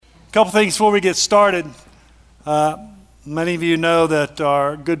A couple things before we get started. Many of you know that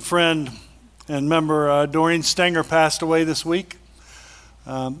our good friend and member Doreen Stenger passed away this week.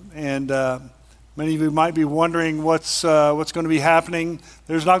 And many of you might be wondering what's going to be happening.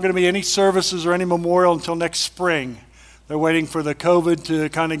 There's not going to be any services or any memorial until next spring. They're waiting for the COVID to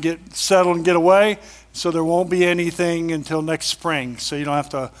kind of get settled and get away, so there won't be anything until next spring. So you don't have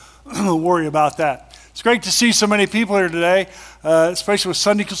to worry about that. It's great to see so many people here today, especially with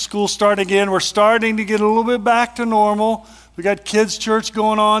Sunday school starting again. We're starting to get a little bit back to normal. We got kids' church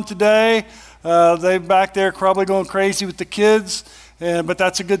going on today. They're back there probably going crazy with the kids, but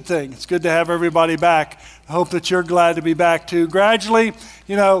that's a good thing. It's good to have everybody back. I hope that you're glad to be back too. Gradually,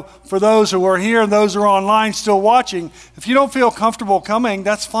 for those who are here and those who are online still watching, if you don't feel comfortable coming,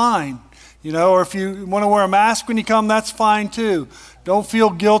 that's fine. Or if you want to wear a mask when you come, that's fine too. Don't feel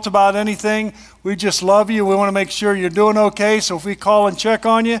guilt about anything. We just love you. We want to make sure you're doing okay. So if we call and check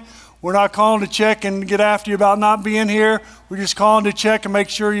on you, we're not calling to check and get after you about not being here. We're just calling to check and make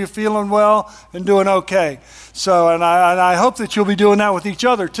sure you're feeling well and doing okay. So, and I hope that you'll be doing that with each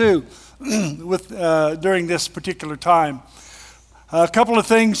other too, during this particular time. A couple of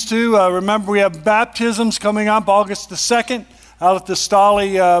things too. Remember, we have baptisms coming up August the 2nd out at the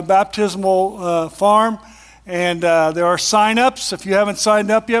Stolly Baptismal Farm. And there are sign-ups. If you haven't signed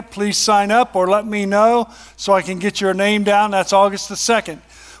up yet, please sign up or let me know so I can get your name down. That's August the 2nd.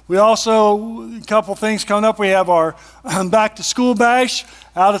 We also, a couple things coming up. We have our back-to-school bash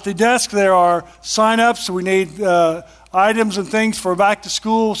out at the desk. There are sign-ups. We need items and things for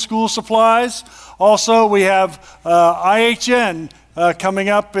back-to-school school supplies. Also, we have IHN coming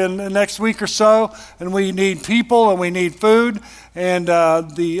up in the next week or so, and we need people and we need food. And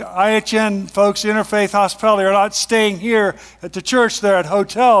the IHN folks, Interfaith Hospitality, are not staying here at the church. They're at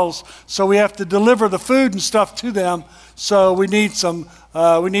hotels, so we have to deliver the food and stuff to them. So we need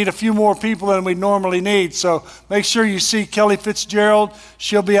we need a few more people than we normally need. So make sure you see Kelly Fitzgerald.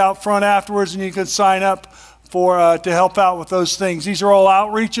 She'll be out front afterwards, and you can sign up to help out with those things. These are all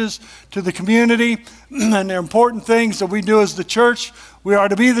outreaches to the community, and they're important things that we do as the church. We are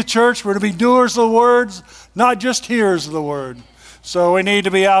to be the church. We're to be doers of the words, not just hearers of the word. So we need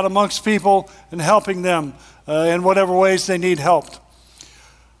to be out amongst people and helping them in whatever ways they need helped.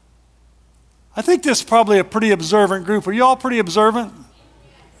 I think this is probably a pretty observant group. Are you all pretty observant?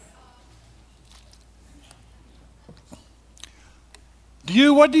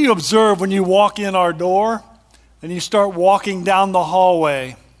 What do you observe when you walk in our door and you start walking down the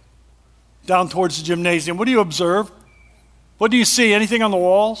hallway, down towards the gymnasium? What do you observe? What do you see? Anything on the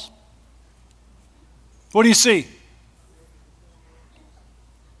walls? What do you see?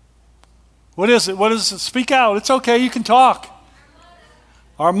 What is it? What is it? Speak out. It's okay. You can talk.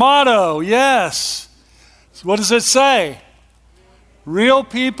 Our motto, yes. So what does it say? Real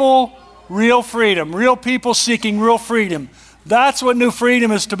people, real freedom. Real people seeking real freedom. That's what New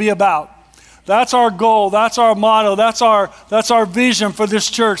Freedom is to be about. That's our goal. That's our motto. That's our vision for this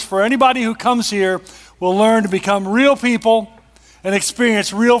church. For anybody who comes here will learn to become real people and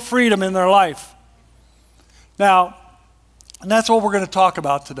experience real freedom in their life. Now, and that's what we're going to talk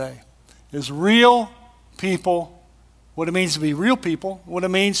about today, is real people, what it means to be real people, what it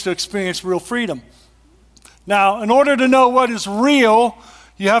means to experience real freedom. Now, in order to know what is real,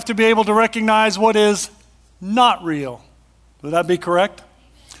 you have to be able to recognize what is not real. Would that be correct?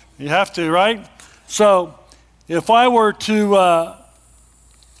 You have to, right? So, if I were to,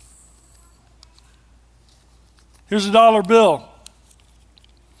 here's a dollar bill.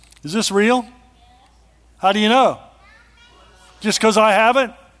 Is this real? How do you know? Just because I have it?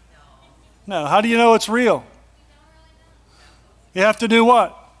 No. How do you know it's real? You have to do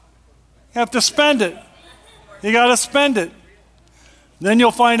what? You have to spend it. You got to spend it. Then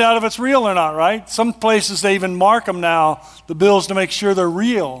you'll find out if it's real or not, right? Some places they even mark them now, the bills, to make sure they're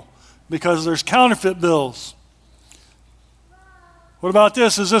real because there's counterfeit bills. What about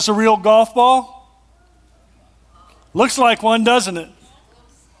this? Is this a real golf ball? Looks like one, doesn't it?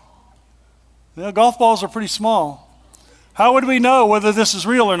 Yeah, golf balls are pretty small. How would we know whether this is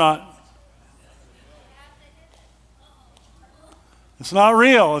real or not? It's not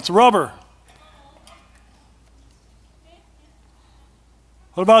real. It's rubber.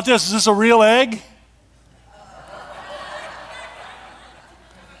 What about this? Is this a real egg?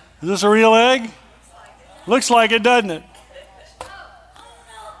 Is this a real egg? Looks like it, doesn't it?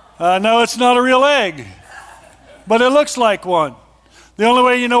 No, it's not a real egg. But it looks like one. The only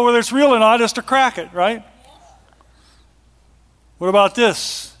way you know whether it's real or not is to crack it, right? What about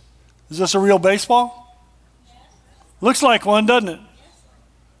this? Is this a real baseball? Looks like one, doesn't it?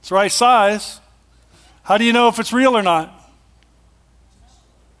 It's the right size. How do you know if it's real or not?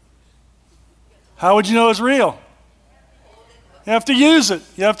 How would you know it's real? You have to use it.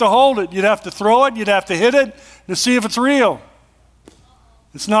 You have to hold it. You'd have to throw it. You'd have to hit it to see if it's real.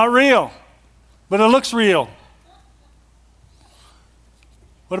 It's not real, but it looks real.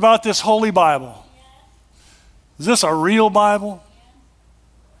 What about this Holy Bible? Is this a real Bible?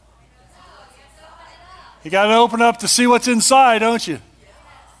 You got to open up to see what's inside, don't you?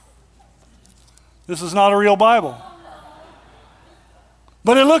 This is not a real Bible.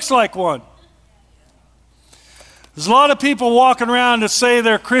 But it looks like one. There's a lot of people walking around that say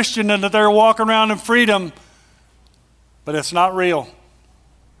they're Christian and that they're walking around in freedom, but it's not real.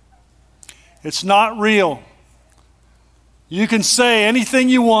 It's not real. You can say anything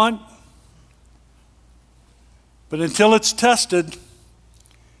you want, but until it's tested,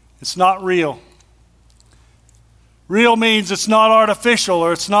 it's not real. Real means it's not artificial,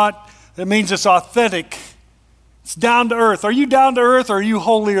 or it means it's authentic. It's down to earth. Are you down to earth, or are you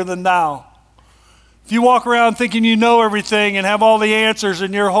holier than thou? If you walk around thinking you know everything and have all the answers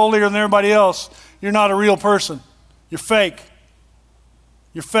and you're holier than everybody else, you're not a real person. You're fake.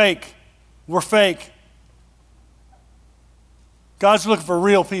 You're fake. We're fake. God's looking for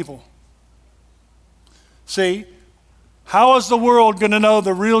real people. See, how is the world going to know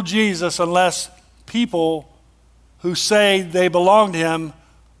the real Jesus unless people who say they belong to him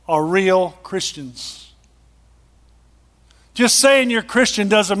are real Christians? Just saying you're Christian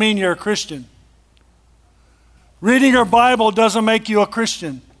doesn't mean you're a Christian. Reading your Bible doesn't make you a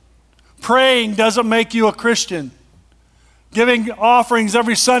Christian. Praying doesn't make you a Christian. Giving offerings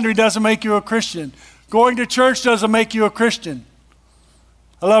every Sunday doesn't make you a Christian. Going to church doesn't make you a Christian.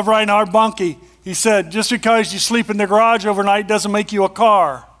 I love Reinhard Bonnke. He said, just because you sleep in the garage overnight doesn't make you a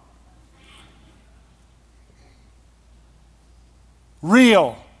car.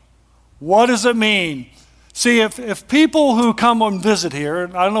 Real. What does it mean? See, if people who come and visit here,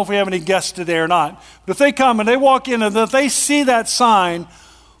 I don't know if we have any guests today or not, but if they come and they walk in and if they see that sign,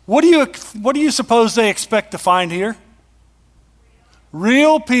 what do you suppose they expect to find here?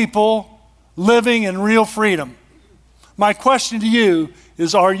 Real people living in real freedom. My question to you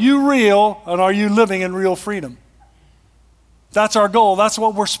is, are you real and are you living in real freedom? That's our goal. That's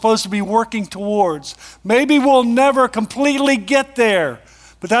what we're supposed to be working towards. Maybe we'll never completely get there,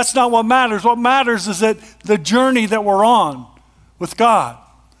 but that's not what matters. What matters is that the journey that we're on with God,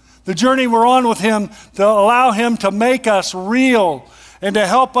 the journey we're on with him to allow him to make us real and to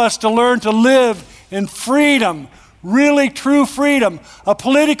help us to learn to live in freedom, really true freedom, a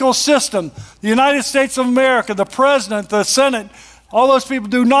political system. The United States of America, the president, the Senate, all those people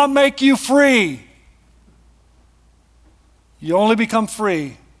do not make you free. You only become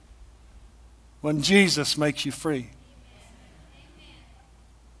free when Jesus makes you free.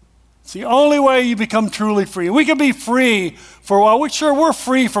 It's the only way you become truly free. We can be free for a while. We're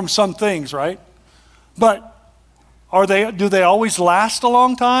free from some things, right? But do they always last a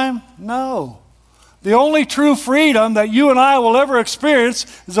long time? No. The only true freedom that you and I will ever experience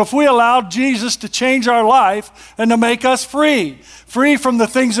is if we allow Jesus to change our life and to make us free. Free from the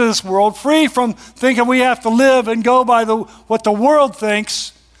things of this world, free from thinking we have to live and go by what the world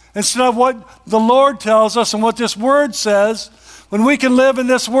thinks instead of what the Lord tells us and what this word says. When we can live in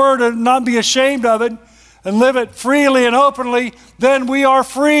this word and not be ashamed of it and live it freely and openly, then we are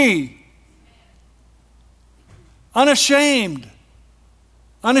free. Unashamed.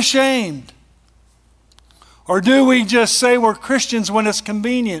 Unashamed. Or do we just say we're Christians when it's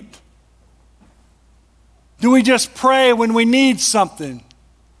convenient? Do we just pray when we need something?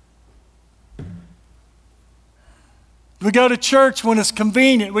 Do we go to church when it's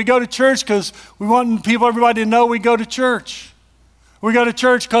convenient? We go to church because we want everybody to know we go to church. We go to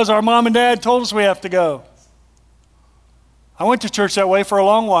church because our mom and dad told us we have to go. I went to church that way for a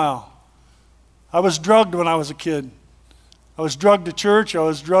long while. I was drugged when I was a kid. I was drugged to church. I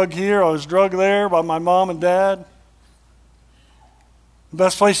was drugged here. I was drugged there by my mom and dad. The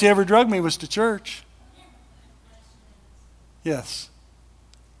best place he ever drugged me was to church. Yes,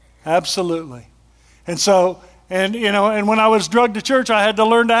 absolutely. And so, and when I was drugged to church, I had to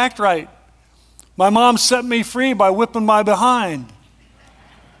learn to act right. My mom set me free by whipping my behind.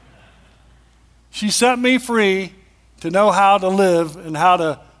 She set me free to know how to live and how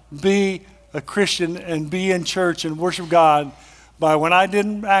to be a Christian and be in church and worship God. By when I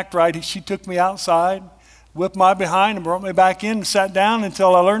didn't act right, she took me outside, whipped my behind, and brought me back in and sat down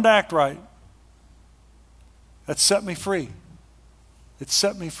until I learned to act right. That set me free. It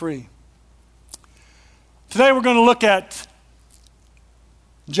set me free. Today we're going to look at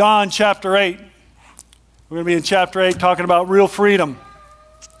John chapter 8. We're going to be in chapter 8 talking about real freedom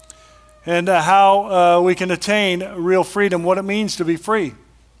and how we can attain real freedom, what it means to be free.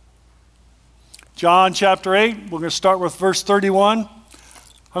 John chapter 8. We're going to start with verse 31. I'm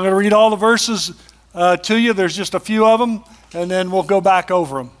going to read all the verses to you. There's just a few of them, and then we'll go back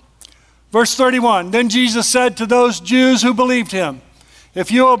over them. Verse 31, then Jesus said to those Jews who believed him,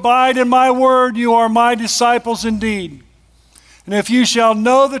 if you abide in my word, you are my disciples indeed. And if you shall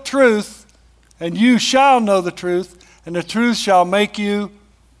know the truth, and you shall know the truth, and the truth shall make you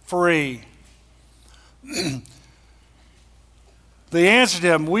free. They answered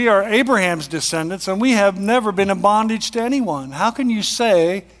him, we are Abraham's descendants, and we have never been in bondage to anyone. How can you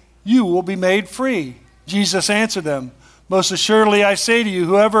say you will be made free? Jesus answered them, most assuredly I say to you,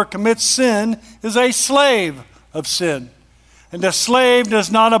 whoever commits sin is a slave of sin. And a slave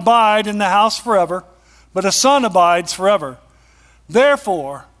does not abide in the house forever, but a son abides forever.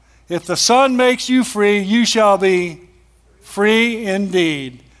 Therefore, if the Son makes you free, you shall be free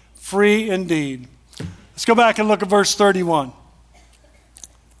indeed. Free indeed. Let's go back and look at verse 31.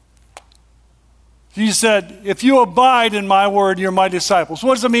 Jesus said, if you abide in my word, you're my disciples.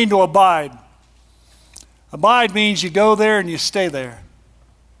 What does it mean to abide? Abide means you go there and you stay there.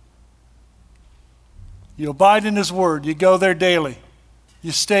 You abide in his word. You go there daily.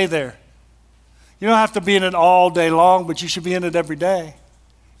 You stay there. You don't have to be in it all day long, but you should be in it every day.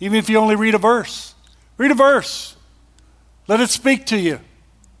 Even if you only read a verse. Read a verse. Let it speak to you.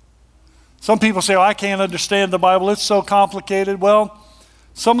 Some people say, I can't understand the Bible. It's so complicated. Well,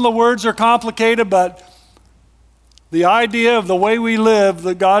 some of the words are complicated, but the idea of the way we live,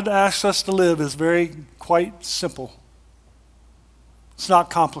 that God asks us to live, is quite simple. It's not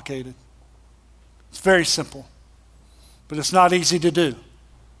complicated. It's very simple. But it's not easy to do.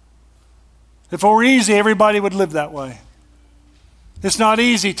 If it were easy, everybody would live that way. It's not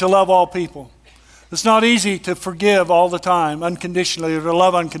easy to love all people. It's not easy to forgive all the time, unconditionally, or to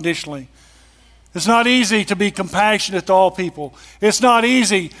love unconditionally. It's not easy to be compassionate to all people. It's not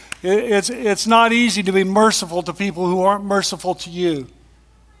easy. It's not easy to be merciful to people who aren't merciful to you.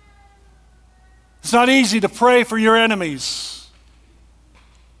 It's not easy to pray for your enemies.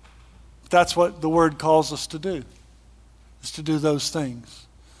 That's what the Word calls us to do, is to do those things.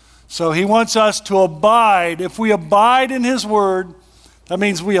 So he wants us to abide. If we abide in his word, that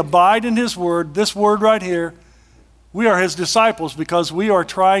means we abide in his word, this word right here. We are his disciples because we are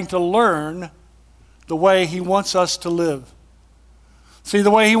trying to learn the way he wants us to live. See,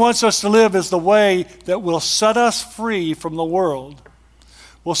 the way he wants us to live is the way that will set us free from the world,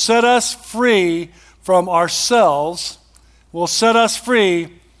 will set us free from ourselves, will set us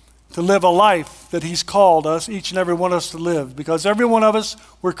free to live a life that he's called us, each and every one of us, to live. Because every one of us,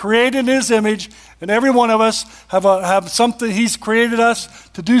 we're created in his image, and every one of us have something. He's created us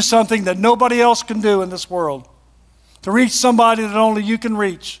to do something that nobody else can do in this world. To reach somebody that only you can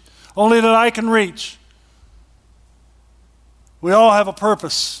reach, only that I can reach. We all have a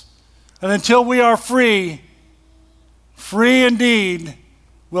purpose. And until we are free indeed,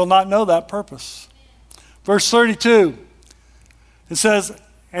 we'll not know that purpose. Verse 32, it says,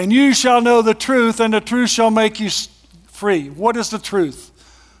 and you shall know the truth, and the truth shall make you free. What is the truth?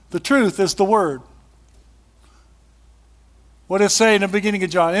 The truth is the Word. What does it say in the beginning of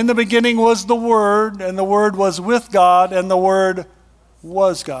John? In the beginning was the Word, and the Word was with God, and the Word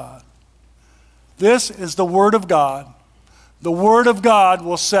was God. This is the Word of God. The Word of God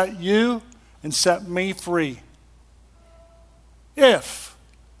will set you and set me free. If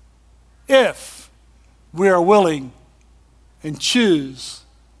we are willing and choose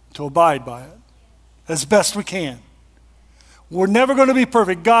to abide by it as best we can. We're never going to be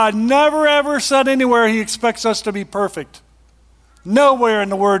perfect. God never ever said anywhere he expects us to be perfect. Nowhere in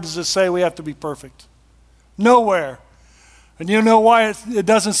the Word does it say we have to be perfect. Nowhere. And you know why it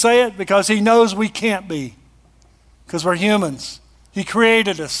doesn't say it? Because he knows we can't be. Because we're humans. He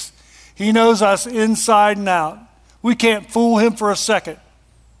created us. He knows us inside and out. We can't fool him for a second.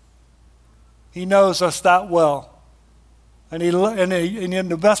 He knows us that well. And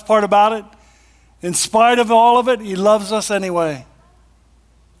the best part about it, in spite of all of it, he loves us anyway.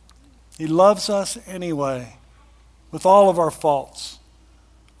 He loves us anyway, with all of our faults,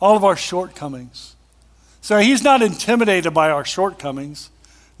 all of our shortcomings. So he's not intimidated by our shortcomings,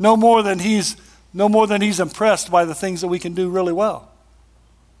 no more than he's impressed by the things that we can do really well.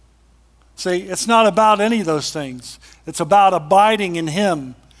 See, it's not about any of those things. It's about abiding in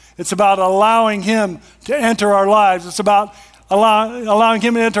him. It's about allowing him to enter our lives. It's about allowing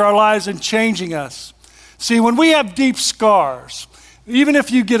him to enter our lives and changing us. See, when we have deep scars, even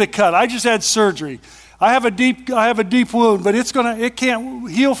if you get a cut, I just had surgery. I have a deep wound, but it can't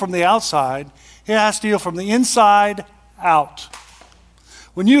heal from the outside. It has to heal from the inside out.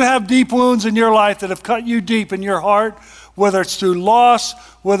 When you have deep wounds in your life that have cut you deep in your heart, whether it's through loss,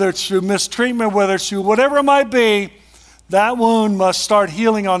 whether it's through mistreatment, whether it's through whatever it might be, that wound must start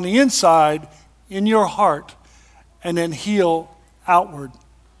healing on the inside in your heart and then heal outward.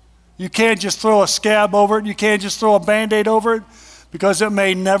 You can't just throw a scab over it. You can't just throw a Band-Aid over it because it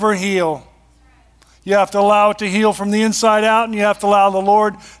may never heal. You have to allow it to heal from the inside out, and you have to allow the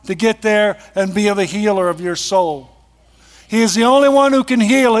Lord to get there and be the healer of your soul. He is the only one who can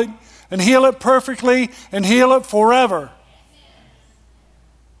heal it, and heal it perfectly, and heal it forever.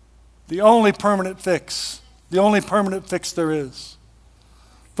 The only permanent fix. The only permanent fix there is.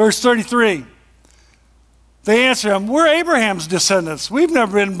 Verse 33. They answer him, we're Abraham's descendants. We've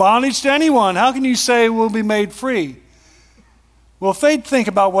never been in bondage to anyone. How can you say we'll be made free? Well, if they'd think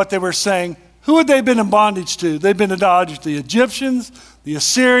about what they were saying, who had they been in bondage to? They'd been in bondage to the Egyptians, the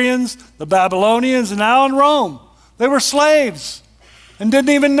Assyrians, the Babylonians, and now in Rome. They were slaves and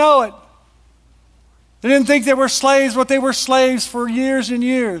didn't even know it. They didn't think they were slaves, but they were slaves for years and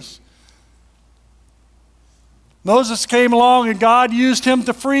years. Moses came along and God used him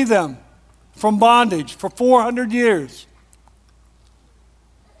to free them from bondage for 400 years.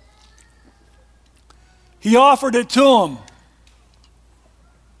 He offered it to them,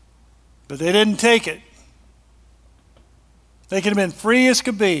 but they didn't take it. They could have been free as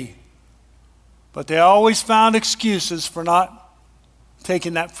could be, but they always found excuses for not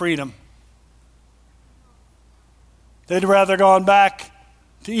taking that freedom. They'd rather gone back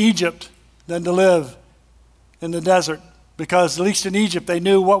to Egypt than to live in the desert, because at least in Egypt they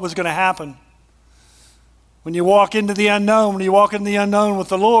knew what was going to happen. When you walk into the unknown, when you walk into the unknown with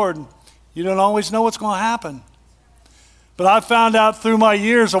the Lord, you don't always know what's going to happen. But I've found out through my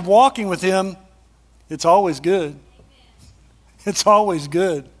years of walking with Him, it's always good. It's always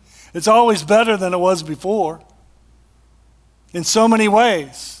good. It's always better than it was before. In so many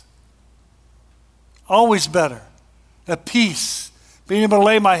ways. Always better. At peace. Being able to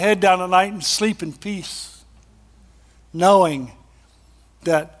lay my head down at night and sleep in peace. Knowing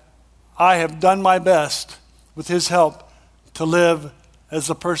that I have done my best with His help to live as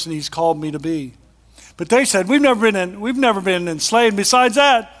the person He's called me to be. But they said, we've never been enslaved. Besides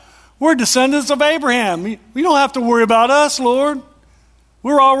that, we're descendants of Abraham. We don't have to worry about us, Lord.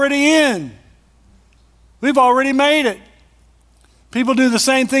 We're already in. We've already made it. People do the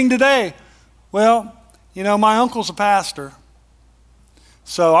same thing today. Well, my uncle's a pastor,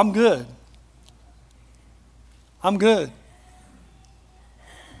 so I'm good. I'm good.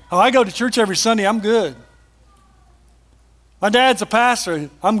 Oh, I go to church every Sunday. I'm good. My dad's a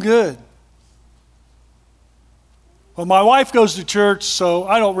pastor. I'm good. Well, my wife goes to church, so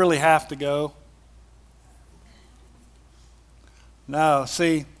I don't really have to go. No,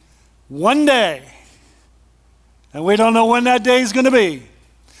 see, one day, and we don't know when that day is going to be,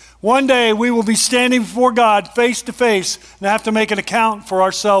 one day we will be standing before God face to face and have to make an account for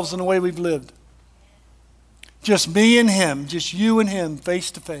ourselves and the way we've lived. Just me and Him, just you and Him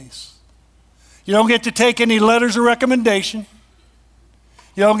face to face. You don't get to take any letters of recommendation.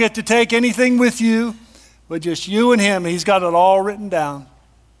 You don't get to take anything with you, but just you and Him. He's got it all written down.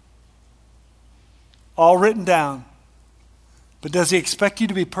 All written down. But does He expect you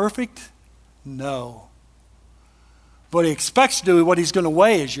to be perfect? No. What He expects to do, what He's going to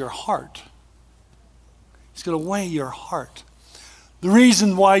weigh is your heart. He's going to weigh your heart. The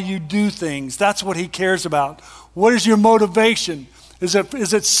reason why you do things, that's what He cares about. What is your motivation? Is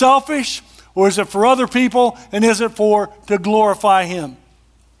it selfish, or is it for other people, and is it to glorify Him?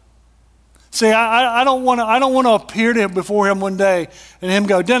 See, I don't want to appear to Him before Him one day and Him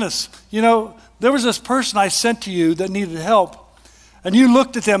go, Dennis, there was this person I sent to you that needed help, and you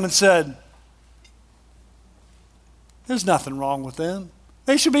looked at them and said, there's nothing wrong with them.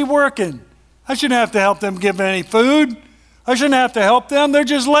 They should be working. I shouldn't have to help them give them any food. I shouldn't have to help them. They're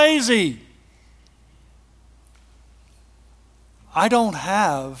just lazy. I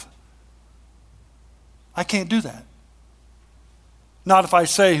can't do that. Not if I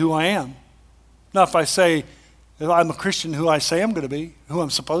say who I am. Not if I say if I'm a Christian who I say I'm going to be, who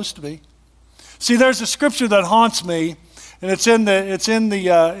I'm supposed to be. See, there's a scripture that haunts me, and it's in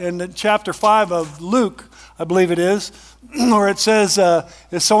the chapter 5 of Luke, I believe it is, where it says,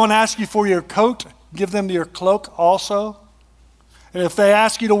 if someone asks you for your coat, give them your cloak also. And if they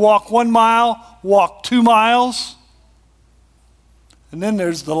ask you to walk 1 mile, walk 2 miles. And then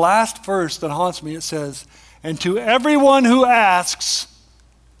there's the last verse that haunts me. It says, and to everyone who asks,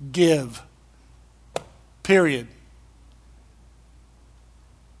 give. Period.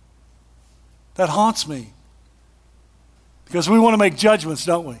 That haunts me. Because we want to make judgments,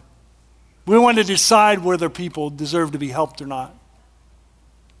 don't we? We want to decide whether people deserve to be helped or not.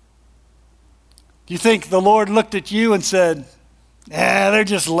 Do you think the Lord looked at you and said, they're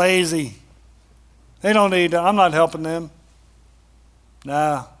just lazy. They don't need, I'm not helping them.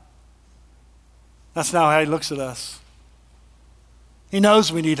 No. That's not how he looks at us. He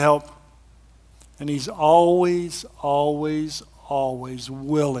knows we need help. And he's always, always, always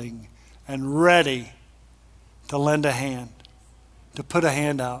willing and ready to lend a hand, to put a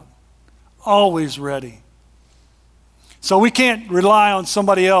hand out. Always ready. So we can't rely on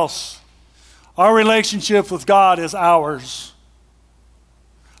somebody else. Our relationship with God is ours.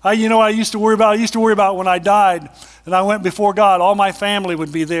 I used to worry about when I died and I went before God, all my family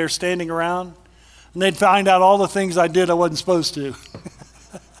would be there standing around and they'd find out all the things I did I wasn't supposed to.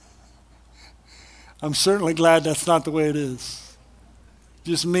 I'm certainly glad that's not the way it is.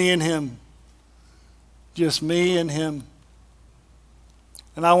 Just me and him. Just me and him.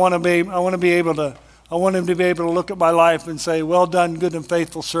 And I want him to be able to look at my life and say, well done, good and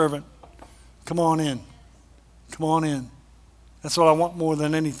faithful servant. Come on in. Come on in. That's what I want more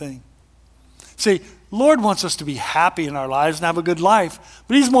than anything. See, Lord wants us to be happy in our lives and have a good life,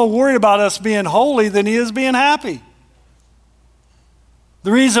 but he's more worried about us being holy than he is being happy.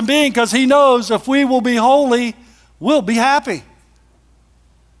 The reason being because he knows if we will be holy, we'll be happy.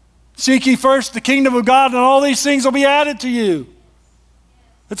 Seek ye first the kingdom of God, and all these things will be added to you.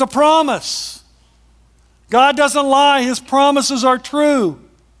 It's a promise. God doesn't lie. His promises are true.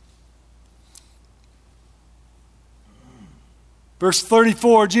 Verse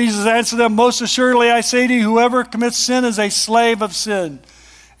 34, Jesus answered them, most assuredly I say to you, whoever commits sin is a slave of sin.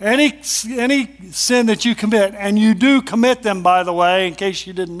 Any sin that you commit, and you do commit them, by the way, in case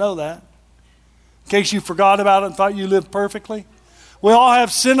you didn't know that, in case you forgot about it and thought you lived perfectly. We all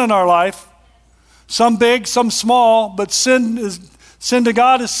have sin in our life, some big, some small, but sin to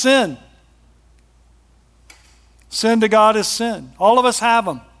God is sin. Sin to God is sin. All of us have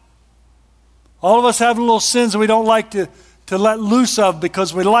them. All of us have little sins that we don't like to let loose of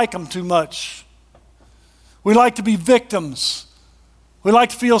because we like them too much. We like to be victims. We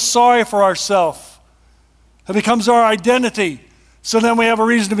like to feel sorry for ourselves. It becomes our identity. So then we have a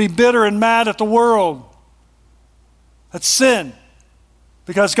reason to be bitter and mad at the world. That's sin.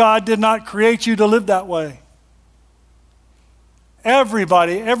 Because God did not create you to live that way.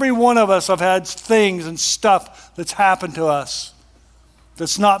 Everybody, every one of us have had things and stuff that's happened to us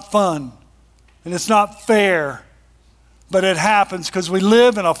that's not fun and it's not fair. But it happens because we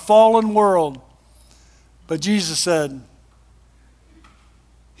live in a fallen world. But Jesus said,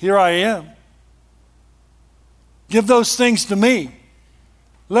 here I am. Give those things to me.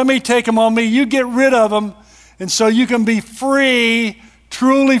 Let me take them on me. You get rid of them. And so you can be free,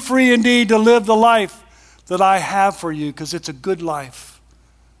 truly free indeed, to live the life that I have for you, because it's a good life.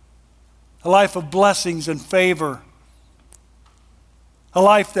 A life of blessings and favor. A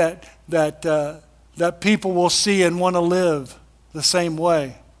life that people will see and want to live the same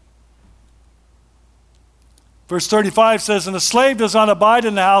way. Verse 35 says, and a slave does not abide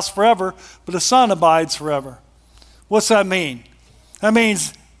in the house forever, but a son abides forever. What's that mean? That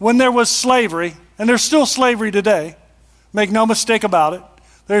means when there was slavery, and there's still slavery today, make no mistake about it,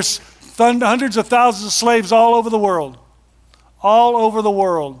 there's hundreds of thousands of slaves all over the world. All over the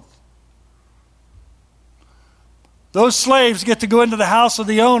world. Those slaves get to go into the house of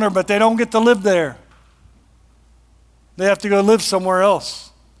the owner, but they don't get to live there. They have to go live somewhere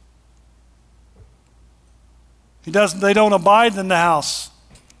else. They don't abide in the house.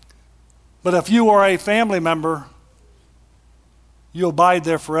 But if you are a family member, you abide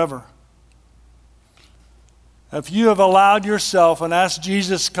there forever. If you have allowed yourself and asked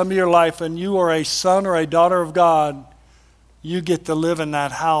Jesus to come to your life and you are a son or a daughter of God, you get to live in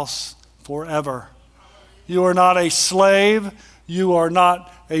that house forever. You are not a slave. You are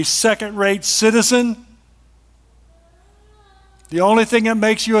not a second-rate citizen. The only thing that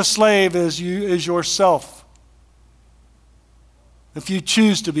makes you a slave is yourself. If you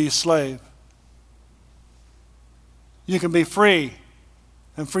choose to be a slave, you can be free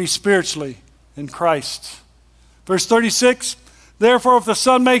and free spiritually in Christ. Verse 36, therefore if the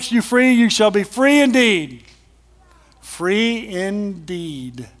Son makes you free, you shall be free indeed. Free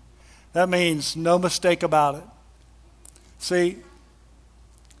indeed. That means no mistake about it. See,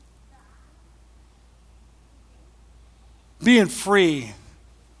 being free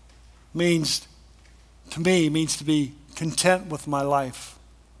means to be content with my life.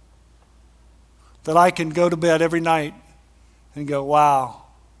 That I can go to bed every night and go, wow,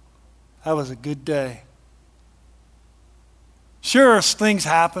 that was a good day. Sure, things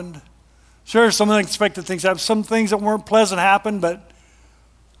happened. Sure, some unexpected things happened. Some things that weren't pleasant happened, but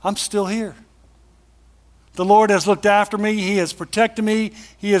I'm still here. The Lord has looked after me. He has protected me.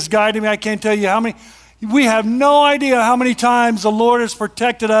 He has guided me. I can't tell you how many. We have no idea how many times the Lord has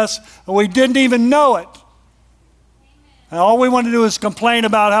protected us and we didn't even know it. And all we want to do is complain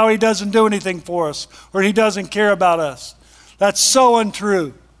about how He doesn't do anything for us or He doesn't care about us. That's so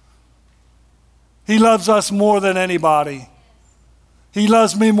untrue. He loves us more than anybody. He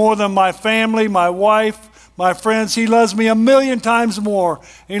loves me more than my family, my wife, my friends. He loves me 1,000,000 times more.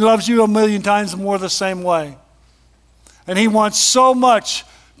 He loves you 1,000,000 times more the same way. And He wants so much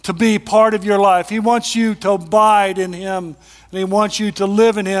to be part of your life. He wants you to abide in Him. And He wants you to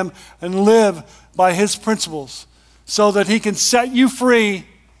live in Him and live by His principles, so that He can set you free,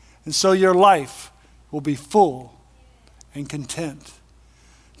 and so your life will be full and content.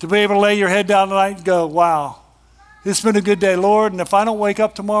 To be able to lay your head down tonight and go, wow, it's been a good day, Lord, and if I don't wake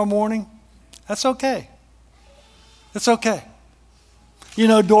up tomorrow morning, that's okay. It's okay. You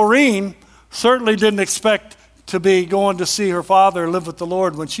know, Doreen certainly didn't expect to be going to see her father live with the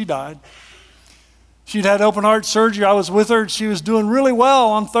Lord when she died. She'd had open heart surgery. I was with her. She was doing really well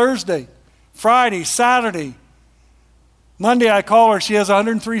on Thursday, Friday, Saturday. Monday, I call her. She has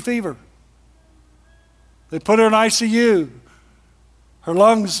 103 fever. They put her in ICU. Her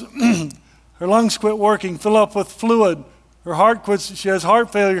lungs quit working, fill up with fluid. Her heart quits. She has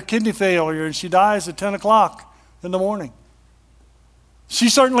heart failure, kidney failure, and she dies at 10 o'clock in the morning. She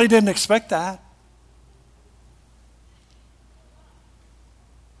certainly didn't expect that.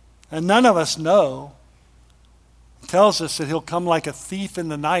 And none of us know. It tells us that He'll come like a thief in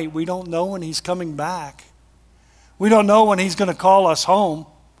the night. We don't know when He's coming back. We don't know when He's going to call us home.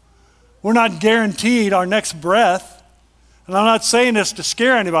 We're not guaranteed our next breath. And I'm not saying this to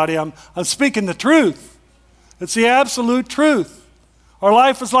scare anybody. I'm speaking the truth. It's the absolute truth. Our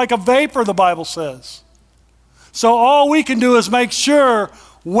life is like a vapor, the Bible says. So all we can do is make sure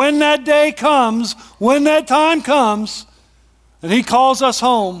when that day comes, when that time comes, and He calls us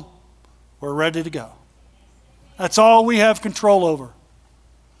home, we're ready to go. That's all we have control over.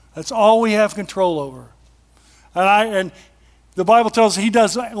 That's all we have control over. And the Bible tells us He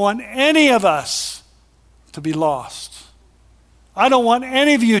doesn't want any of us to be lost. I don't want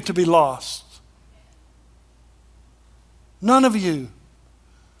any of you to be lost. None of you.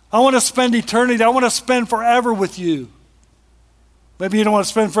 I want to spend eternity. I want to spend forever with you. Maybe you don't want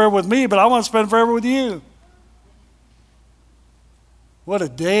to spend forever with me, but I want to spend forever with you. What a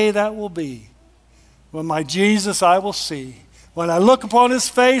day that will be when my Jesus I will see. When I look upon His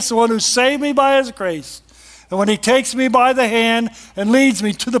face, the one who saved me by His grace, and when He takes me by the hand and leads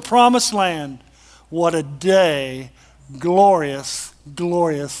me to the promised land. What a day, glorious,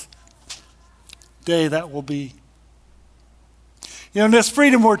 glorious day that will be. You know, this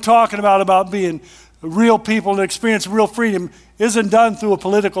freedom we're talking about being real people and experience real freedom isn't done through a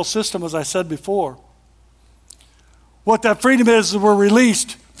political system, as I said before. What that freedom is we're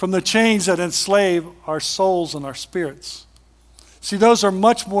released from the chains that enslave our souls and our spirits. See, those are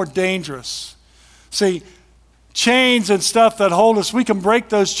much more dangerous. See, chains and stuff that hold us, we can break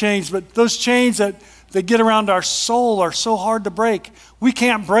those chains, but those chains that get around our soul are so hard to break. We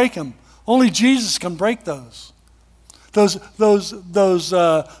can't break them. Only Jesus can break those.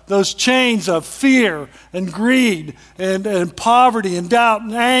 Those chains of fear and greed and poverty and doubt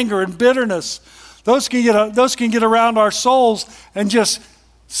and anger and bitterness, those can get around our souls and just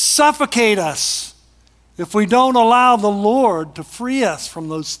suffocate us if we don't allow the Lord to free us from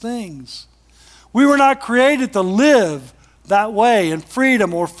those things. We were not created to live that way in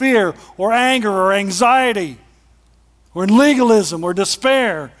freedom or fear or anger or anxiety or in legalism or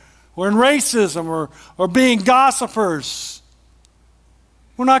despair or in racism or being gossipers.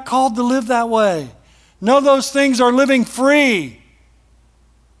 We're not called to live that way. No, those things are living free.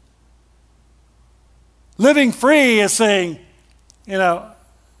 Living free is saying,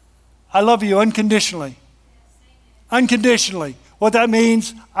 I love you unconditionally. Unconditionally. What that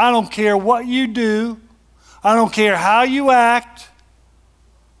means, I don't care what you do. I don't care how you act.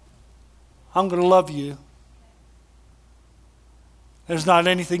 I'm going to love you. There's not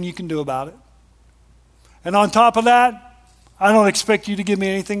anything you can do about it. And on top of that, I don't expect you to give me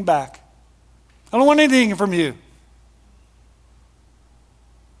anything back. I don't want anything from you.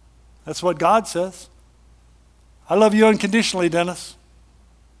 That's what God says. I love you unconditionally, Dennis.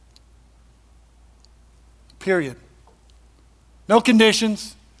 Period. No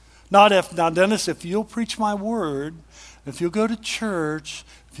conditions. Now, Dennis, if you'll preach my word, if you'll go to church,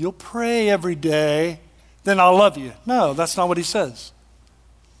 if you'll pray every day, then I'll love you. No, that's not what He says.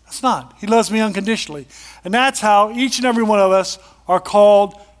 That's not. He loves me unconditionally. And that's how each and every one of us are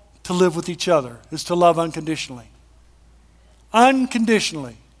called to live with each other, is to love unconditionally.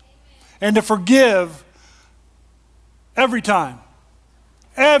 Unconditionally. And to forgive Every time.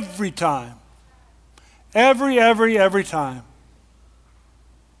 Every time. Every time.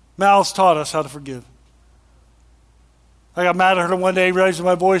 Mal's taught us how to forgive. I got mad at her one day, raising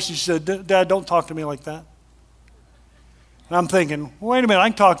my voice, and she said, Dad, don't talk to me like that. And I'm thinking, wait a minute, I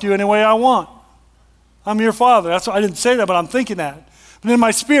can talk to you any way I want. I'm your father. That's why I didn't say that, but I'm thinking that. But then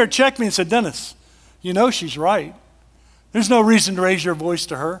my spirit checked me and said, Dennis, you know she's right. There's no reason to raise your voice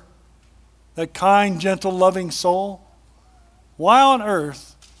to her. That kind, gentle, loving soul. Why on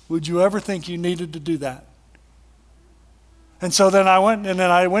earth would you ever think you needed to do that? And so then I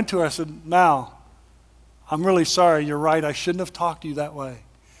went to her. I said, Mal, I'm really sorry. You're right. I shouldn't have talked to you that way.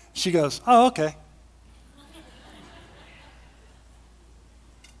 She goes, oh, okay.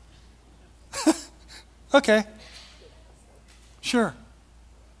 Okay. Sure.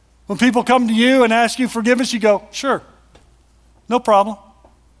 When people come to you and ask you forgiveness, you go, sure. No problem.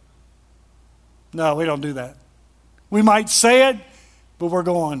 No, we don't do that. We might say it, but we're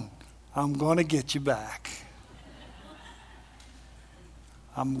going, I'm going to get you back.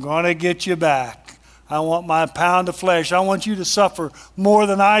 I'm going to get you back. I want my pound of flesh. I want you to suffer more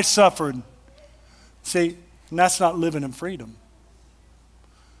than I suffered. See, and that's not living in freedom.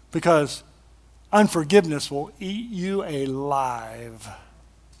 Because unforgiveness will eat you alive.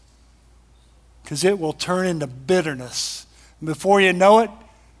 Because it will turn into bitterness. And before you know it,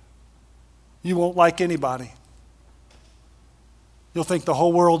 you won't like anybody. You'll think the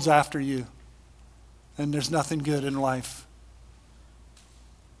whole world's after you. And there's nothing good in life.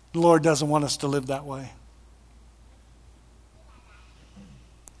 The Lord doesn't want us to live that way.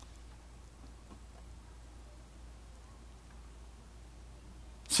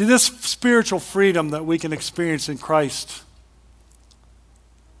 See, this spiritual freedom that we can experience in Christ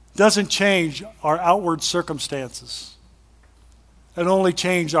doesn't change our outward circumstances. It only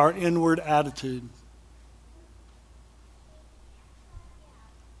changes our inward attitude.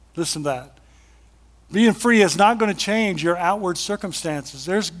 Listen to that. Being free is not going to change your outward circumstances.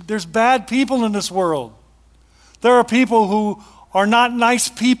 There's bad people in this world. There are people who are not nice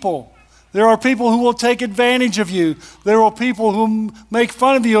people. There are people who will take advantage of you. There are people who make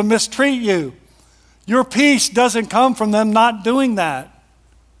fun of you and mistreat you. Your peace doesn't come from them not doing that.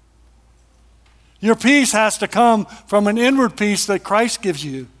 Your peace has to come from an inward peace that Christ gives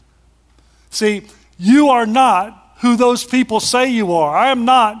you. See, you are not who those people say you are. I am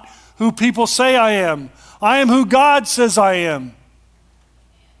not who people say I am. I am who God says I am.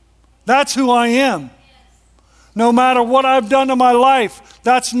 That's who I am. No matter what I've done in my life,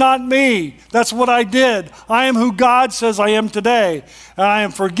 that's not me. That's what I did. I am who God says I am today. And I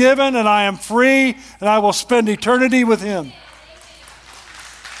am forgiven and I am free and I will spend eternity with Him.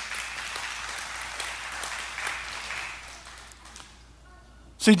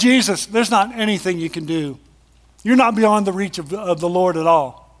 See, Jesus, there's not anything you can do. You're not beyond the reach of the Lord at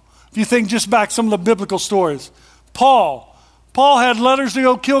all. If you think just back some of the biblical stories. Paul had letters to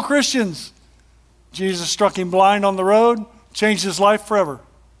go kill Christians. Jesus struck him blind on the road, changed his life forever.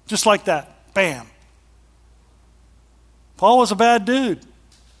 Just like that. Bam. Paul was a bad dude.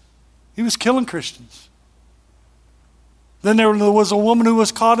 He was killing Christians. Then there was a woman who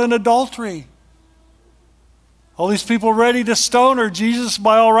was caught in adultery. All these people ready to stone her. Jesus,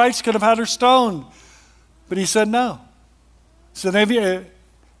 by all rights, could have had her stoned. But he said no. He said,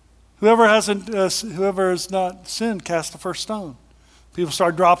 whoever has not sinned, cast the first stone. People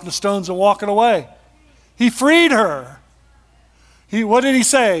started dropping the stones and walking away. He freed her. What did he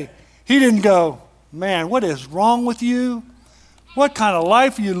say? He didn't go, man, what is wrong with you? What kind of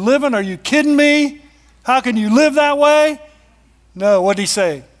life are you living? Are you kidding me? How can you live that way? No, what did he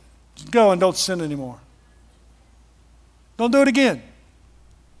say? Go and don't sin anymore. Don't do it again.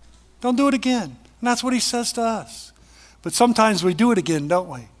 Don't do it again. And that's what he says to us. But sometimes we do it again, don't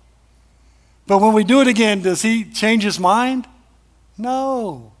we? But when we do it again, does he change his mind?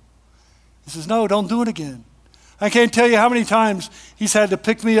 No. He says, no, don't do it again. I can't tell you how many times he's had to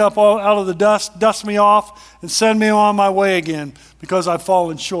pick me up all out of the dust me off, and send me on my way again because I've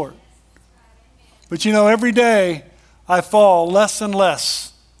fallen short. But you know, every day I fall less and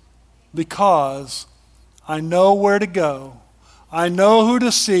less because I know where to go. I know who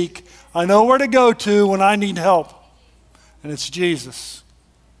to seek. I know where to go to when I need help. And it's Jesus.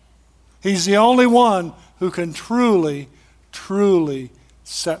 He's the only one who can truly, truly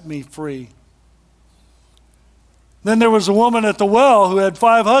set me free. Then there was a woman at the well who had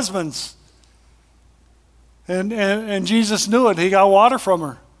 5 husbands. And Jesus knew it. He got water from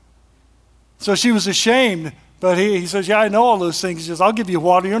her. So she was ashamed. But he says, yeah, I know all those things. He says, I'll give you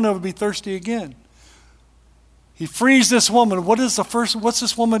water. You'll never be thirsty again. He frees this woman. What's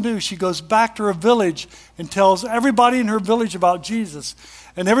this woman do? She goes back to her village and tells everybody in her village about Jesus.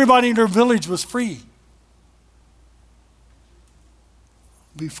 And everybody in her village was free.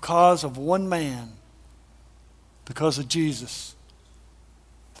 Because of one man. Because of Jesus.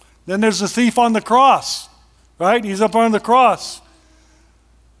 Then there's the thief on the cross. Right? He's up on the cross.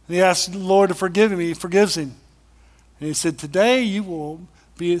 And he asks the Lord to forgive him. He forgives him. And he said, today you will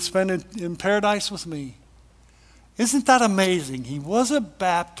be spending in paradise with me. Isn't that amazing? He wasn't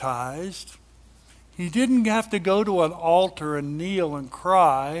baptized. He didn't have to go to an altar and kneel and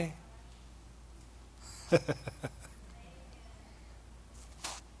cry.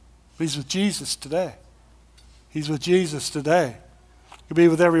 He's with Jesus today. He's with Jesus today. He'll be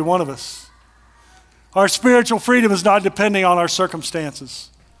with every one of us. Our spiritual freedom is not depending on our circumstances.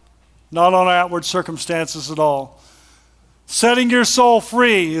 Not on our outward circumstances at all. Setting your soul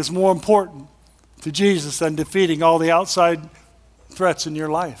free is more important to Jesus than defeating all the outside threats in your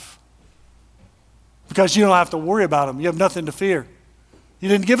life. Because you don't have to worry about them. You have nothing to fear. He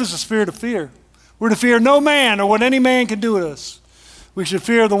didn't give us a spirit of fear. We're to fear no man or what any man can do to us. We should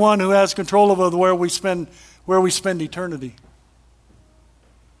fear the one who has control over where we spend eternity.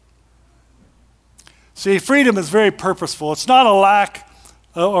 See, freedom is very purposeful. It's not a lack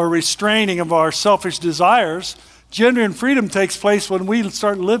or restraining of our selfish desires. Genuine freedom takes place when we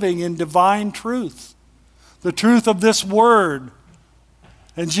start living in divine truth. The truth of this word.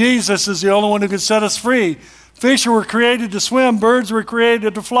 And Jesus is the only one who can set us free. Fish were created to swim. Birds were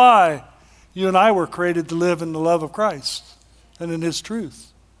created to fly. You and I were created to live in the love of Christ and in His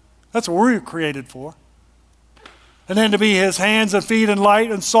truth. That's what we're created for. And then to be His hands and feet and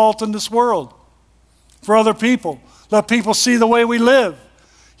light and salt in this world. For other people. Let people see the way we live.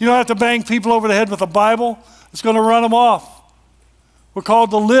 You don't have to bang people over the head with a Bible. It's going to run them off. We're called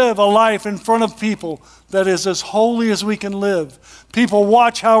to live a life in front of people that is as holy as we can live. People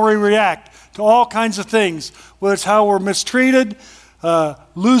watch how we react to all kinds of things, whether it's how we're mistreated,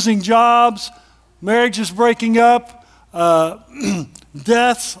 losing jobs, marriages breaking up,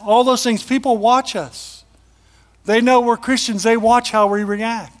 deaths, all those things. People watch us. They know we're Christians. They watch how we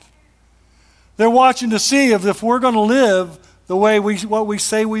react. They're watching to see if we're going to live the way what we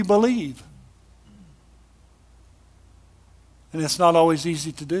say we believe. And it's not always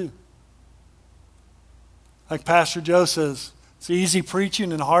easy to do. Like Pastor Joe says, it's easy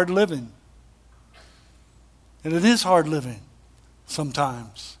preaching and hard living. And it is hard living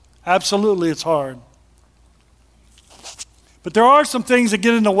sometimes. Absolutely, it's hard. But there are some things that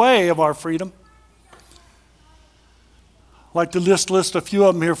get in the way of our freedom. I'd like to list a few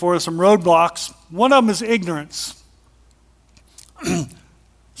of them here for us, some roadblocks. One of them is ignorance.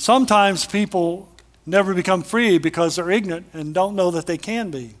 Sometimes people never become free because they're ignorant and don't know that they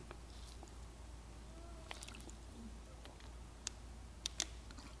can be.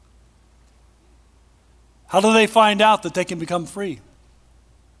 How do they find out that they can become free?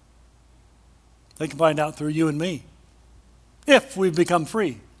 They can find out through you and me, if we've become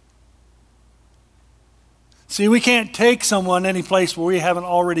free. See, we can't take someone any place where we haven't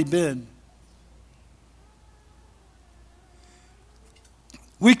already been.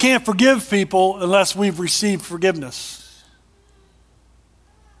 We can't forgive people unless we've received forgiveness.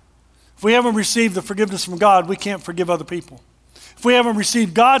 If we haven't received the forgiveness from God, we can't forgive other people. If we haven't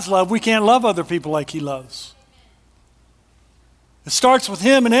received God's love, we can't love other people like He loves. It starts with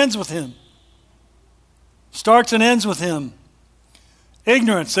Him and ends with Him. Starts and ends with Him.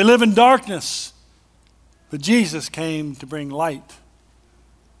 Ignorance, they live in darkness. But Jesus came to bring light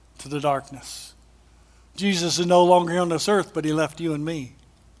to the darkness. Jesus is no longer here on this earth, but He left you and me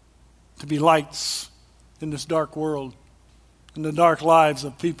to be lights in this dark world, in the dark lives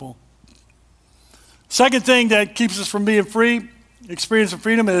of people. Second thing that keeps us from being free, experiencing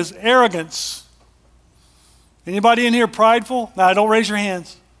freedom, is arrogance. Anybody in here prideful? Now, don't raise your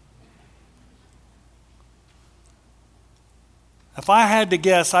hands. If I had to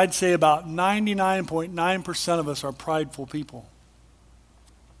guess, I'd say about 99.9% of us are prideful people.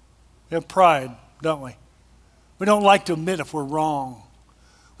 We have pride, don't we? We don't like to admit if we're wrong.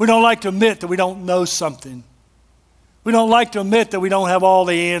 We don't like to admit that we don't know something. We don't like to admit that we don't have all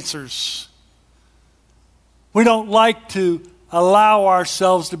the answers. We don't like to allow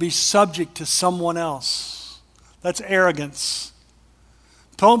ourselves to be subject to someone else. That's arrogance.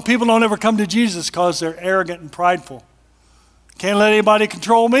 People don't ever come to Jesus because they're arrogant and prideful. Can't let anybody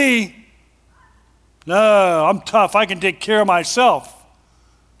control me. No, I'm tough. I can take care of myself.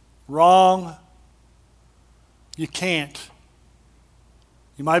 Wrong. You can't.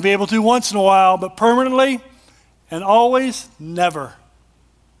 You might be able to once in a while, but permanently and always, never.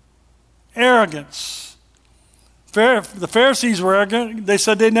 Arrogance. The Pharisees were arrogant. They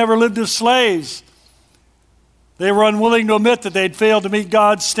said they never lived as slaves. They were unwilling to admit that they'd failed to meet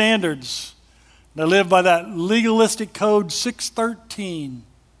God's standards. They lived by that legalistic code 613.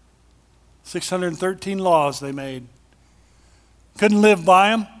 613 laws they made. Couldn't live by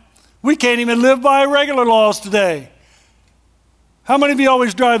them. We can't even live by regular laws today. How many of you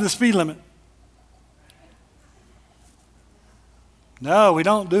always drive the speed limit? No, we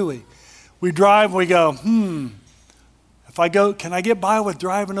don't, do we? We drive and we go, can I get by with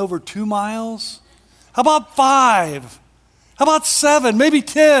driving over 2 miles? How about 5? How about 7? Maybe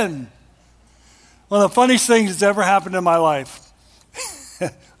 10? One of the funniest things that's ever happened in my life.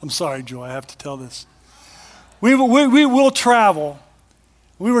 I'm sorry, Joy, I have to tell this. We will travel.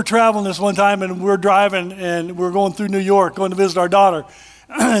 We were traveling this one time, and we were driving, and we were going through New York, going to visit our daughter.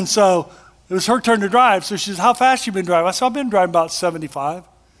 And so it was her turn to drive. So she says, how fast you been driving? I said, I've been driving about 75.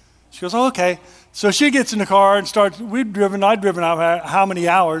 She goes, oh, okay. So she gets in the car and starts, I'd driven out how many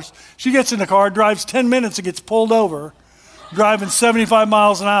hours. She gets in the car, drives 10 minutes and gets pulled over, driving 75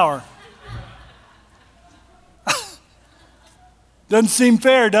 miles an hour. Doesn't seem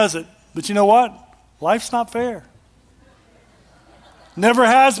fair, does it? But you know what? Life's not fair. Never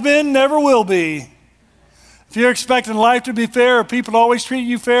has been, never will be. If you're expecting life to be fair or people to always treat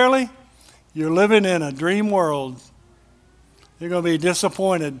you fairly, you're living in a dream world. You're going to be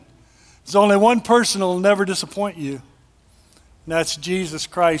disappointed. There's only one person who will never disappoint you, and that's Jesus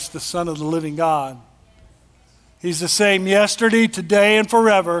Christ, the Son of the living God. He's the same yesterday, today, and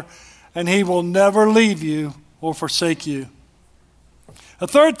forever, and He will never leave you or forsake you. A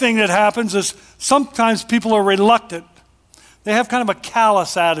third thing that happens is sometimes people are reluctant. They have kind of a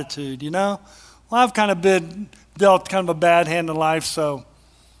callous attitude, you know. Well, I've kind of been dealt kind of a bad hand in life, so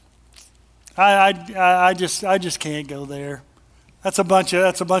I just can't go there. That's a bunch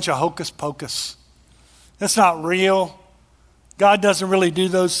of hocus pocus. That's not real. God doesn't really do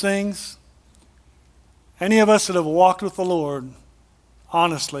those things. Any of us that have walked with the Lord,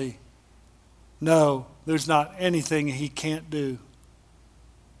 honestly, know there's not anything He can't do.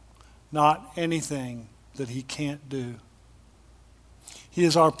 Not anything that He can't do. He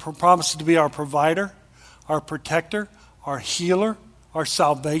is promised to be our provider, our protector, our healer, our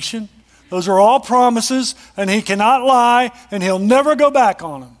salvation. Those are all promises, and He cannot lie, and He'll never go back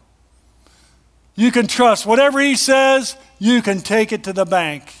on them. You can trust whatever He says, you can take it to the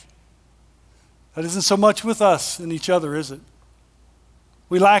bank. That isn't so much with us and each other, is it?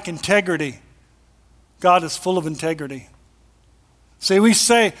 We lack integrity. God is full of integrity. See,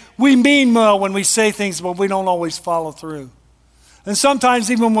 we mean well when we say things, but we don't always follow through. And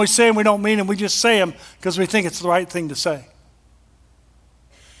sometimes even when we say them, we don't mean them. We just say them because we think it's the right thing to say.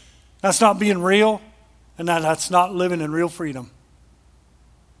 That's not being real, and that's not living in real freedom.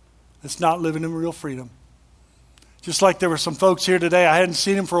 It's not living in real freedom. Just like there were some folks here today, I hadn't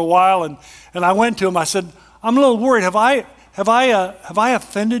seen them for a while, and I went to them. I said, I'm a little worried. Have I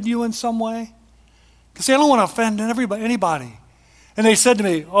offended you in some way? Because I don't want to offend anybody. And they said to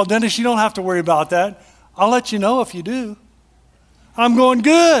me, oh, Dennis, you don't have to worry about that. I'll let you know if you do. I'm going,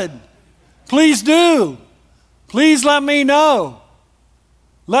 good. Please do. Please let me know.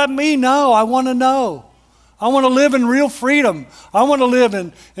 Let me know. I want to know. I want to live in real freedom. I want to live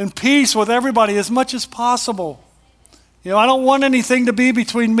in peace with everybody as much as possible. You know, I don't want anything to be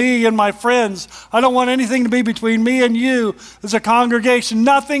between me and my friends. I don't want anything to be between me and you as a congregation.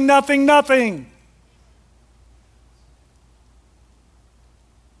 Nothing, nothing, nothing.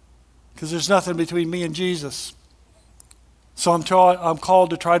 Because there's nothing between me and Jesus. So I'm called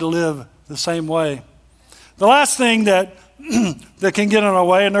to try to live the same way. The last thing that can get in our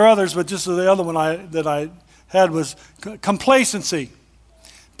way, and there are others, but just the other one that I had was complacency.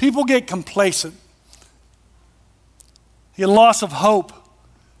 People get complacent. You get a loss of hope.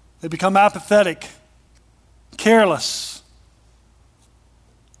 They become apathetic, careless.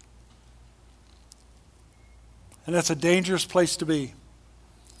 And that's a dangerous place to be.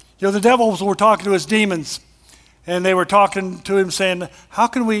 You know, the devils were talking to his demons, and they were talking to him saying, how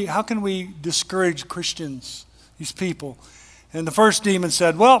can we discourage Christians, these people? And the first demon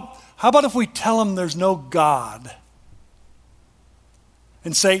said, well, how about if we tell them there's no God?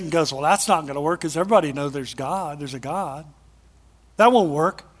 And Satan goes, well, that's not going to work because everybody knows there's God. There's a God. That won't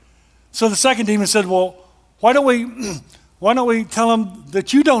work. So the second demon said, well, why don't we tell them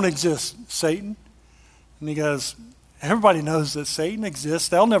that you don't exist, Satan? And he goes, everybody knows that Satan exists.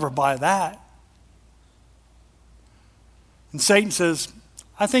 They'll never buy that. And Satan says,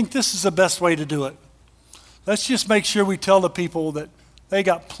 I think this is the best way to do it. Let's just make sure we tell the people that they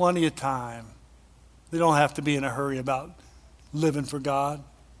got plenty of time. They don't have to be in a hurry about living for God.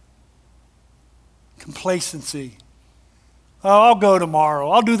 Complacency. Oh, I'll go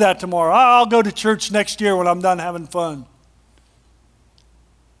tomorrow. I'll do that tomorrow. I'll go to church next year when I'm done having fun.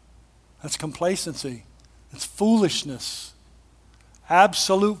 That's complacency. It's foolishness.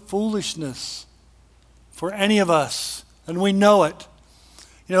 Absolute foolishness for any of us. And we know it.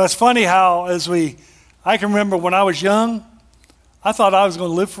 You know, it's funny how I can remember when I was young, I thought I was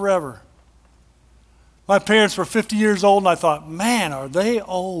going to live forever. My parents were 50 years old, and I thought, man, are they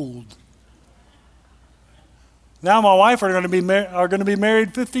old. Now my wife are going to be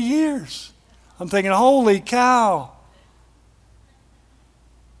married 50 years. I'm thinking, holy cow.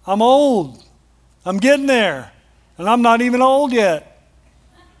 I'm old. I'm getting there. And I'm not even old yet.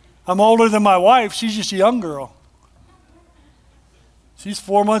 I'm older than my wife. She's just a young girl. She's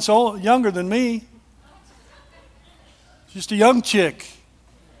 4 months younger than me. Just a young chick.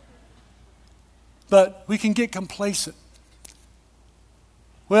 But we can get complacent.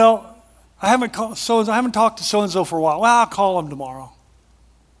 Well, I haven't talked to so-and-so for a while. Well, I'll call him tomorrow.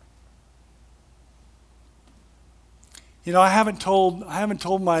 You know, I haven't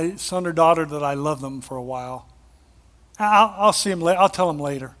told my son or daughter that I love them for a while. I'll see him later. I'll tell him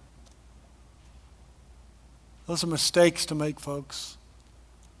later. Those are mistakes to make, folks.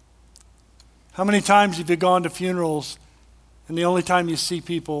 How many times have you gone to funerals and the only time you see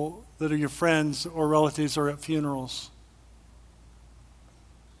people that are your friends or relatives are at funerals?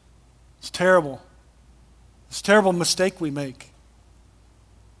 It's terrible. It's a terrible mistake we make.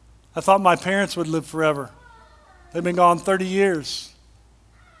 I thought my parents would live forever. They've been gone 30 years.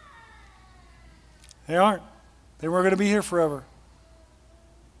 They aren't. They weren't going to be here forever.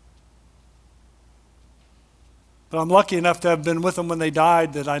 But I'm lucky enough to have been with them when they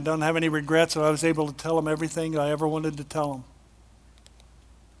died that I don't have any regrets, and I was able to tell them everything I ever wanted to tell them.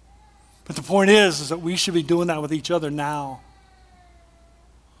 But the point is that we should be doing that with each other now.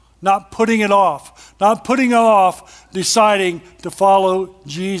 Not putting it off. Not putting it off deciding to follow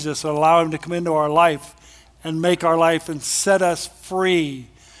Jesus and allow Him to come into our life and make our life and set us free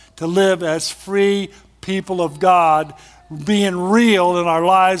to live as free people of God, being real in our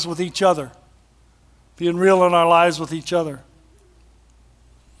lives with each other. Being real in our lives with each other.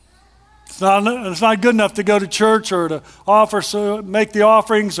 It's not good enough to go to church or to make the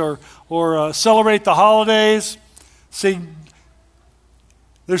offerings or celebrate the holidays. See,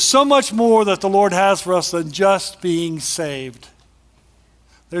 there's so much more that the Lord has for us than just being saved.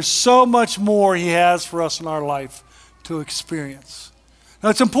 There's so much more He has for us in our life to experience. Now,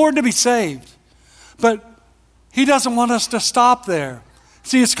 it's important to be saved, but He doesn't want us to stop there.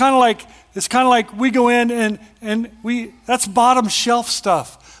 See, it's kind of like we go in and that's bottom shelf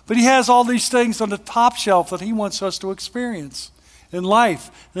stuff. But He has all these things on the top shelf that He wants us to experience in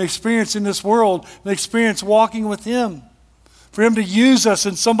life, and experience in this world, and experience walking with Him. For Him to use us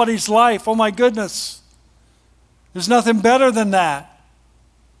in somebody's life, oh my goodness. There's nothing better than that.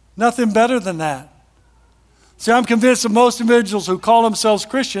 Nothing better than that. See, I'm convinced that most individuals who call themselves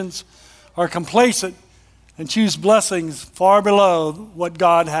Christians are complacent and choose blessings far below what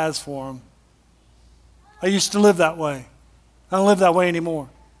God has for them. I used to live that way. I don't live that way anymore.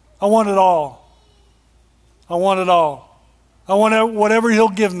 I want it all. I want it all. I want whatever He'll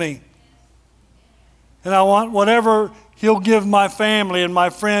give me. And I want whatever He'll give my family and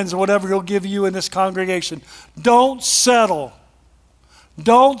my friends, and whatever He'll give you in this congregation. Don't settle.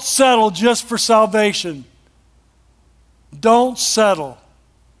 Don't settle just for salvation. Don't settle.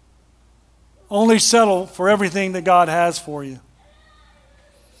 Only settle for everything that God has for you.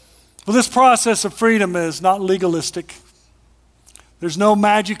 Well, this process of freedom is not legalistic. There's no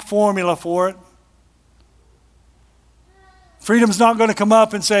magic formula for it. Freedom's not going to come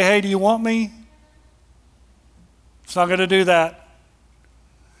up and say, hey, do you want me? It's not going to do that.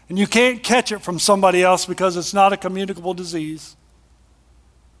 And you can't catch it from somebody else because it's not a communicable disease.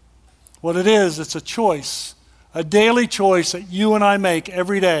 What it is, it's a choice, a daily choice that you and I make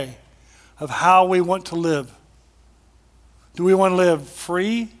every day of how we want to live. Do we want to live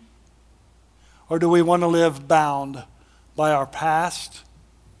free? Or do we want to live bound by our past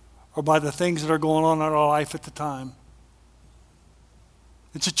or by the things that are going on in our life at the time?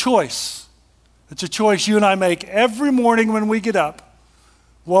 It's a choice. It's a choice you and I make every morning when we get up.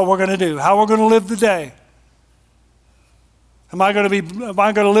 What we're going to do, how we're going to live the day. Am I going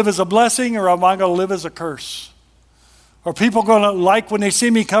to live as a blessing, or am I going to live as a curse? Are people going to like when they see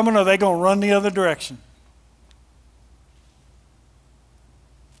me coming, or are they going to run the other direction?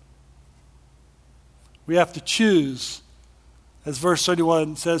 We have to choose, as verse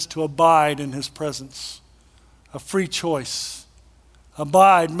 31 says, to abide in His presence. A free choice.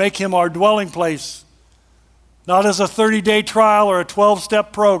 Abide, make Him our dwelling place. Not as a 30-day trial or a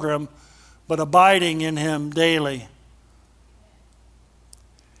 12-step program, but abiding in Him daily.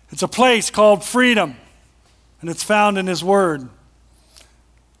 It's a place called freedom, and it's found in His Word.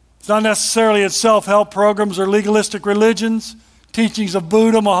 It's not necessarily in self-help programs or legalistic religions, teachings of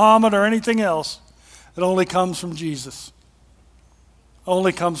Buddha, Muhammad, or anything else. It only comes from Jesus.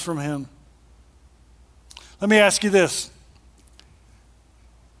 Only comes from Him. Let me ask you this.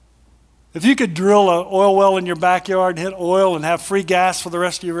 If you could drill an oil well in your backyard and hit oil and have free gas for the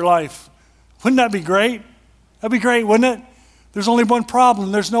rest of your life, wouldn't that be great? That'd be great, wouldn't it? There's only one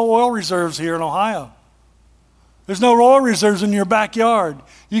problem. There's no oil reserves here in Ohio. There's no oil reserves in your backyard.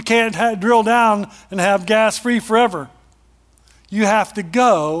 You can't drill down and have gas free forever. You have to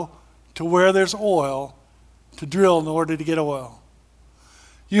go to where there's oil to drill in order to get oil.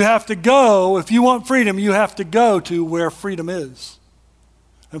 You have to go, if you want freedom, you have to go to where freedom is.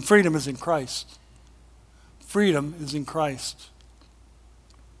 And freedom is in Christ. Freedom is in Christ.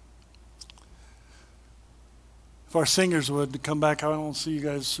 If our singers would come back, I don't see you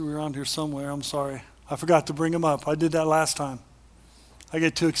guys around here somewhere. I'm sorry. I forgot to bring them up. I did that last time. I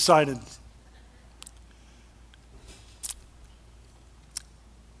get too excited.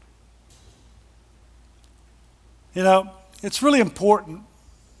 You know, it's really important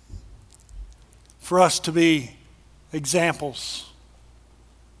for us to be examples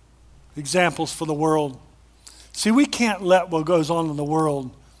for the world. See, we can't let what goes on in the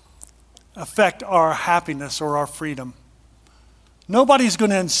world affect our happiness or our freedom. Nobody's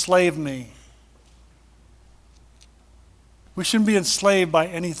going to enslave me. We shouldn't be enslaved by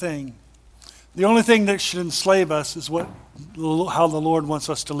anything. The only thing that should enslave us is how the Lord wants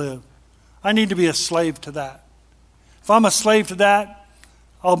us to live. I need to be a slave to that. If I'm a slave to that,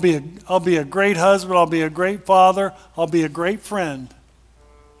 I'll be a great husband, I'll be a great father, I'll be a great friend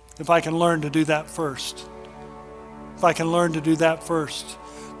if I can learn to do that first. If I can learn to do that first.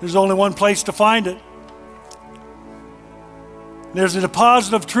 There's only one place to find it. There's a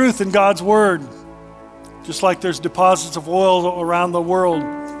deposit of truth in God's Word, just like there's deposits of oil around the world.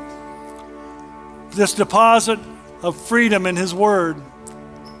 This deposit of freedom in His Word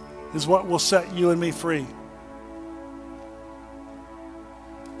is what will set you and me free.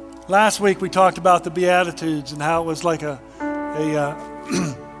 Last week we talked about the Beatitudes and how it was like a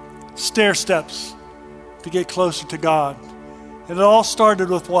stair steps to get closer to God. And it all started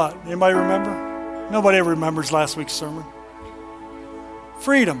with what? Anybody remember? Nobody ever remembers last week's sermon.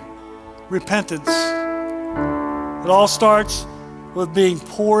 Freedom, repentance. It all starts with being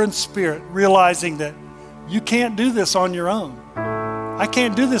poor in spirit, realizing that you can't do this on your own. I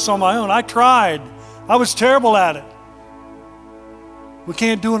can't do this on my own. I tried. I was terrible at it. We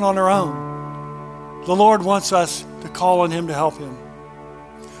can't do it on our own. The Lord wants us to call on Him to help Him.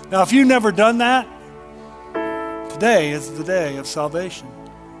 Now, if you've never done that, today is the day of salvation.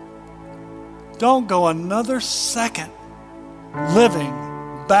 Don't go another second living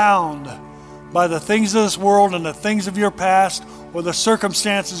bound by the things of this world and the things of your past or the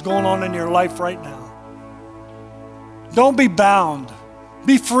circumstances going on in your life right now. Don't be bound.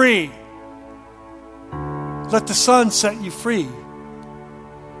 Be free. Let the Son set you free.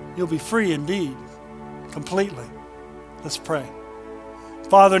 You'll be free indeed, completely. Let's pray.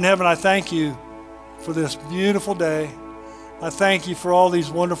 Father in heaven, I thank You for this beautiful day. I thank You for all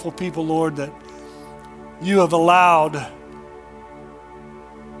these wonderful people, Lord, that You have allowed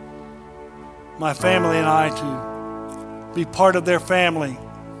my family and I to be part of their family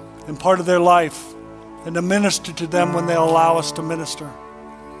and part of their life and to minister to them when they'll allow us to minister.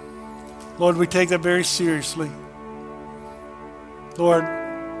 Lord, we take that very seriously. Lord,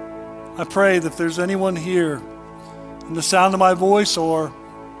 I pray that if there's anyone here in the sound of my voice or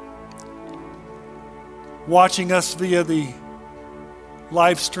watching us via the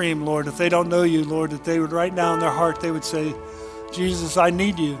live stream, Lord, if they don't know You, Lord, that they would right now in their heart, they would say, Jesus, I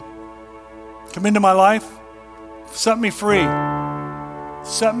need You. Come into my life. Set me free.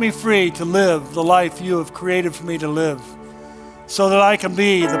 Set me free to live the life You have created for me to live so that I can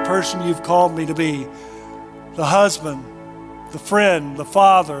be the person You've called me to be, the husband, the friend, the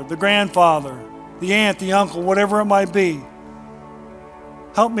father, the grandfather, the aunt, the uncle, whatever it might be.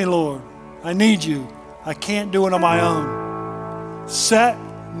 Help me, Lord. I need You. I can't do it on my own. Set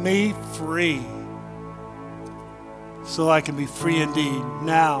me free so I can be free indeed,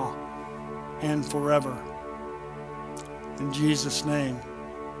 now and forever. In Jesus' name,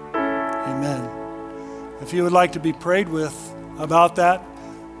 amen. If you would like to be prayed with about that,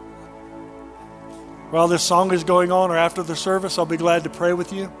 while this song is going on or after the service, I'll be glad to pray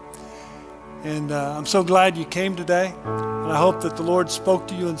with you. And I'm so glad you came today. And I hope that the Lord spoke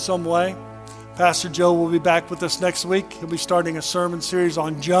to you in some way. Pastor Joe will be back with us next week. He'll be starting a sermon series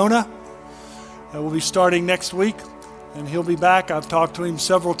on Jonah. We'll be starting next week, and he'll be back. I've talked to him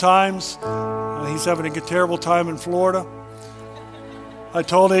several times. He's having a terrible time in Florida. I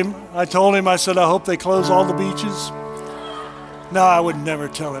told him, I said, I hope they close all the beaches. No, I would never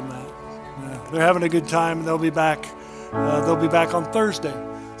tell him that. No, they're having a good time, and they'll be back. They'll be back on Thursday.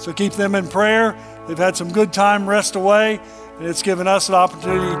 So keep them in prayer. They've had some good time, rest away, and it's given us an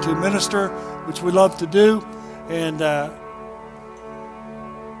opportunity to minister, which we love to do, and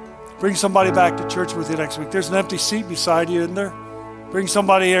bring somebody back to church with you next week. There's an empty seat beside you, isn't there? Bring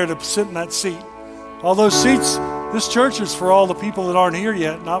somebody here to sit in that seat. All those seats, this church is for all the people that aren't here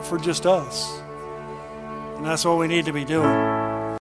yet, not for just us. And that's what we need to be doing.